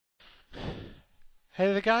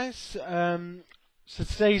Hey there, guys. So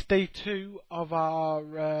today's day two of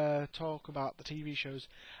our talk about the TV shows.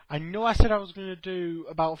 I know I said I was going to do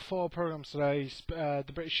about four programs today: the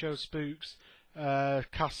British show Spooks,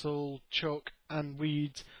 Castle, Chuck, and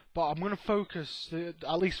Weeds. But I'm going to focus,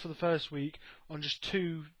 at least for the first week, on just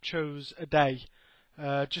two shows a day,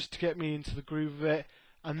 just to get me into the groove of it.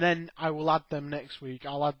 And then I will add them next week.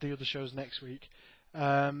 I'll add the other shows next week.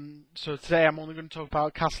 So today I'm only going to talk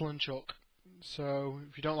about Castle and Chuck. So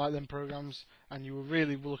if you don't like them programs and you were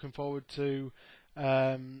really looking forward to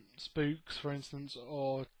Spooks, for instance,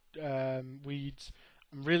 or Weeds,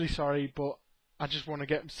 I'm really sorry, but I just want to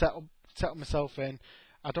get settle myself in.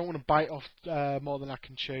 I don't want to bite off more than I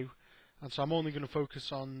can chew, and so I'm only going to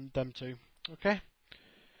focus on them two. Okay.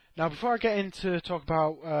 Now, before I get into talk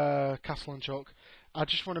about Castle and Chuck, I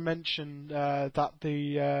just want to mention that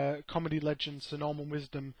the comedy legend Sir Norman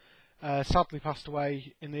Wisdom sadly passed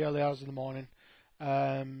away in the early hours of the morning,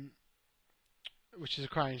 which is a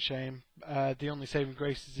crying shame. The only saving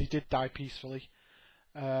grace is he did die peacefully,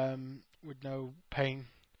 with no pain.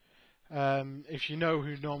 If you know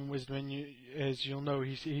who Norman Wisdom is, you'll know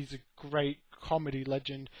he's a great comedy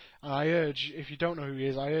legend. And I urge, if you don't know who he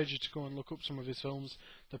is, I urge you to go and look up some of his films.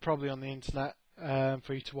 They're probably on the internet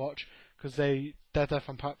for you to watch, because they're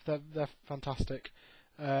fantastic.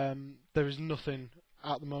 There is nothing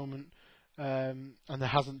at the moment, and there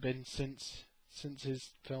hasn't been since his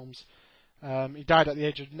films. He died at the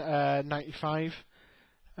age of 95.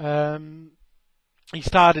 He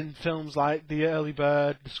starred in films like The Early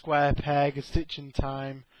Bird, The Square Peg, A Stitch in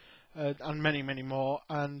Time, and many, many more.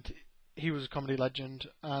 And he was a comedy legend,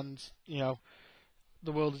 and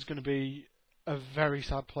the world is going to be a very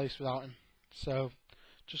sad place without him. So,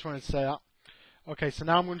 just wanted to say that. Okay, so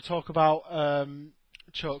now I'm going to talk about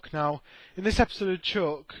Chuck. Now, in this episode of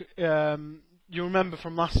Chuck, you'll remember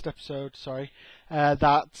from last episode,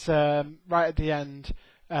 that right at the end,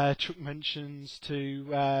 Chuck mentions to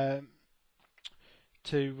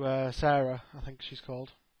Sarah, I think she's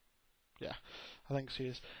called. Yeah, I think she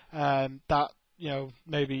is. That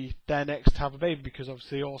maybe they're next to have a baby, because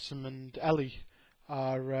obviously Awesome and Ellie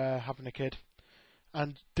are having a kid,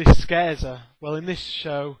 and this scares her. Well, in this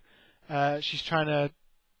show, she's trying to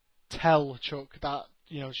tell Chuck that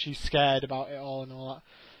she's scared about it all and all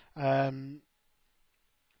that.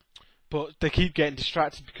 But they keep getting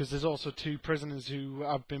distracted because there's also two prisoners who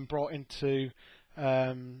have been brought into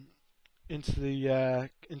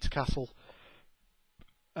Castle.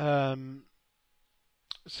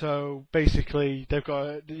 So basically, they've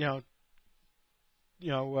got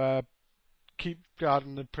keep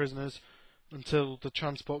guarding the prisoners until the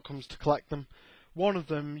transport comes to collect them. One of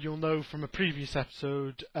them, you'll know from a previous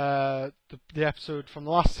episode, the episode from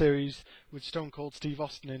the last series with Stone Cold Steve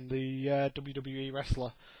Austin, the WWE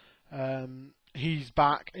wrestler. He's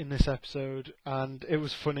back in this episode, and it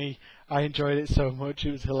was funny. I enjoyed it so much.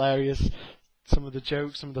 It was hilarious. Some of the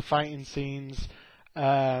jokes, some of the fighting scenes. It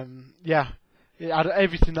had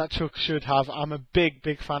everything that Chuck should have. I'm a big,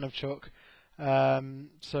 big fan of Chuck.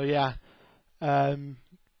 So yeah, I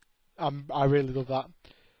really love that.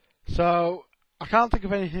 So I can't think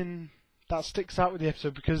of anything that sticks out with the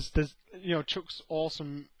episode, because there's Chuck's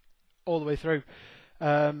awesome all the way through.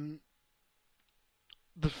 The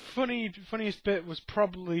funniest bit was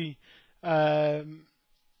probably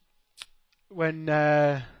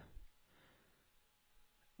when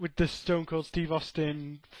with the Stone Cold Steve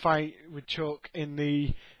Austin fight with Chuck in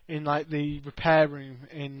the repair room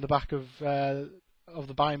in the back of the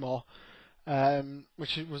Buy More,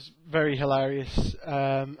 which was very hilarious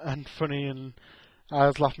and funny, and I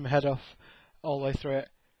was laughing my head off all the way through it.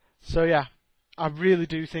 So yeah, I really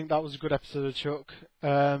do think that was a good episode of Chuck,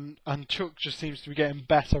 and Chuck just seems to be getting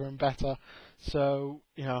better and better. So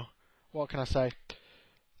what can I say?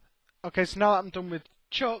 Okay, so now that I'm done with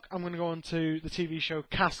Chuck, I'm going to go on to the TV show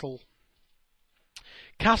Castle.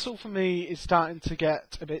 Castle, for me, is starting to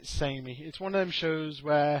get a bit samey. It's one of them shows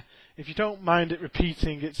where if you don't mind it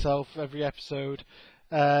repeating itself every episode,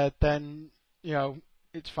 then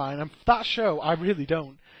it's fine. And that show, I really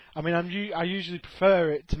don't. I mean, I usually prefer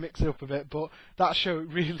it to mix it up a bit, but that show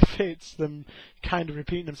really fits them kind of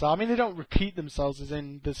repeating themselves. I mean, they don't repeat themselves as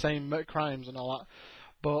in the same crimes and all that,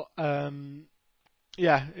 but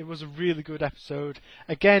yeah, it was a really good episode.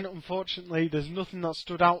 Again, unfortunately, there's nothing that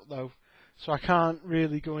stood out though, so I can't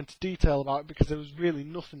really go into detail about it because there was really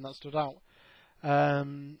nothing that stood out.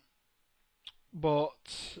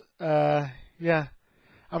 Yeah,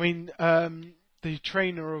 I mean, the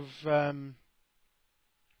trainer of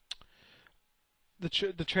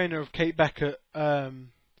the trainer of Kate Beckett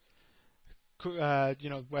you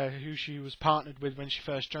know, who she was partnered with when she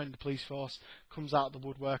first joined the police force, comes out of the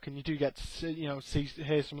woodwork, and you do get to see,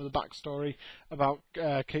 hear some of the backstory about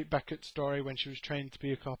Kate Beckett's story when she was trained to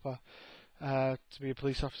be a copper, to be a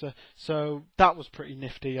police officer. So that was pretty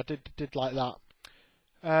nifty. I did like that.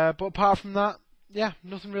 But apart from that, yeah,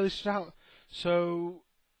 nothing really stood out. So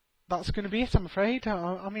that's going to be it, I'm afraid.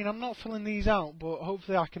 I mean, I'm not filling these out, but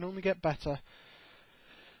hopefully I can only get better.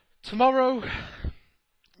 Tomorrow,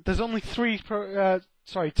 there's only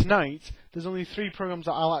tonight, there's only 3 programs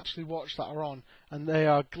that I'll actually watch that are on, and they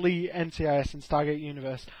are Glee, NCIS, and Stargate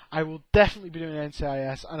Universe. I will definitely be doing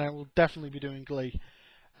NCIS, and I will definitely be doing Glee.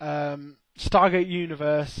 Stargate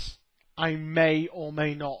Universe, I may or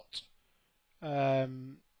may not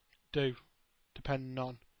do, depending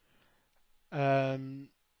on.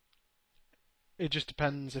 It just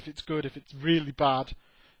depends. If it's good, if it's really bad,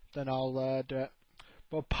 then I'll do it.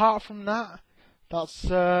 But apart from that, that's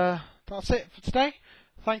it for today.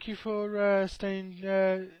 Thank you for staying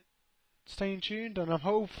tuned, and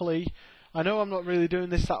I know I'm not really doing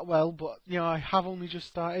this that well, but I have only just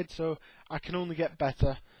started, so I can only get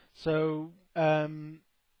better. So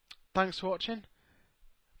thanks for watching.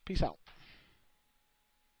 Peace out.